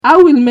I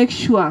will make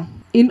sure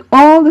in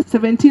all the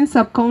 17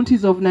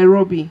 sub-counties of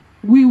Nairobi,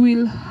 we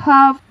will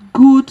have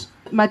good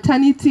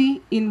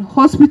maternity in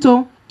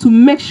hospital to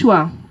make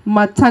sure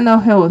maternal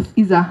health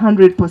is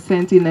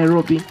 100% in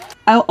Nairobi.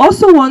 I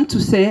also want to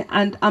say,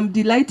 and I'm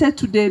delighted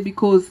today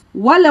because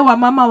wale wa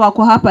mama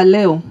wako hapa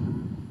leo,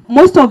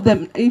 most of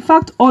them, in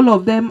fact all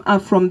of them are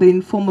from the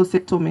informal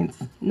settlements.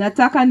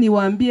 Nataka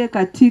niwaambie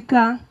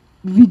katika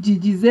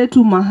vijiji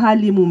zetu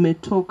mahali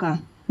mumetoka,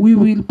 we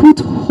will put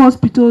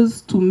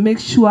hospitals to make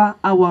sure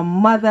our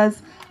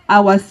mothers,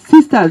 our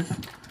sisters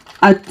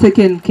are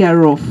taken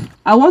care of.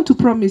 I want to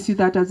promise you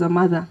that as a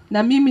mother.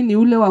 Na mimi ni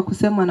ule wa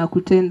kusema na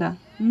kutenda.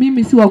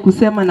 Mimi si wa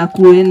kusema na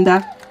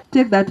kuenda.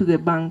 Take that to the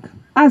bank.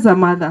 As a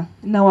mother,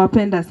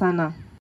 nawapenda sana.